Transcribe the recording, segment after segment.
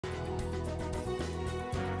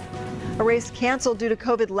A race canceled due to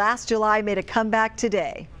COVID last July made a comeback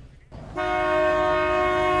today.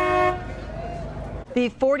 The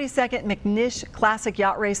 42nd McMish Classic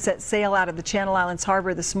Yacht Race set sail out of the Channel Islands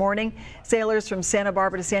Harbor this morning. Sailors from Santa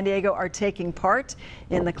Barbara to San Diego are taking part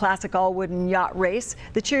in the classic all-wooden yacht race.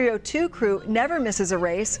 The Cheerio 2 crew never misses a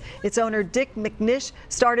race. Its owner, Dick McMish,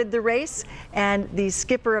 started the race, and the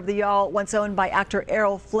skipper of the yacht, once owned by actor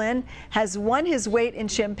Errol Flynn, has won his weight in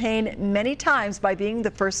champagne many times by being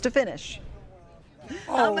the first to finish.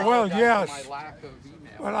 Oh, well, yes.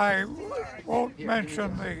 But I won't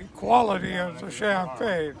mention the quality of the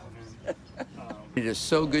champagne. It is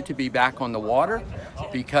so good to be back on the water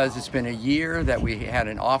because it's been a year that we had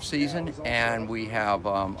an off season, and we have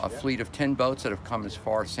a fleet of 10 boats that have come as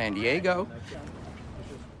far as San Diego.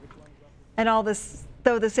 And all this,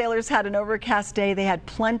 though the sailors had an overcast day, they had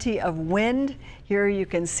plenty of wind. Here you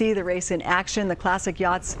can see the race in action. The classic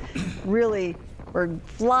yachts really were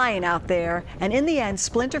flying out there, and in the end,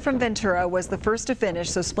 Splinter from Ventura was the first to finish.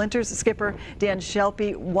 So Splinter's skipper Dan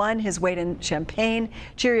Shelby won his weight in champagne.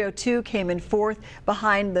 Cheerio 2 came in fourth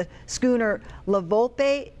behind the schooner La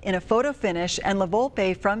Volpe in a photo finish, and La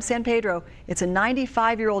Volpe from San Pedro, it's a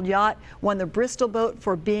 95-year-old yacht, won the Bristol boat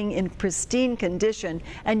for being in pristine condition,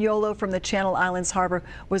 and Yolo from the Channel Islands Harbor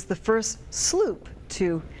was the first sloop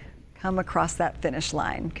to come across that finish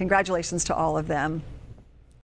line. Congratulations to all of them.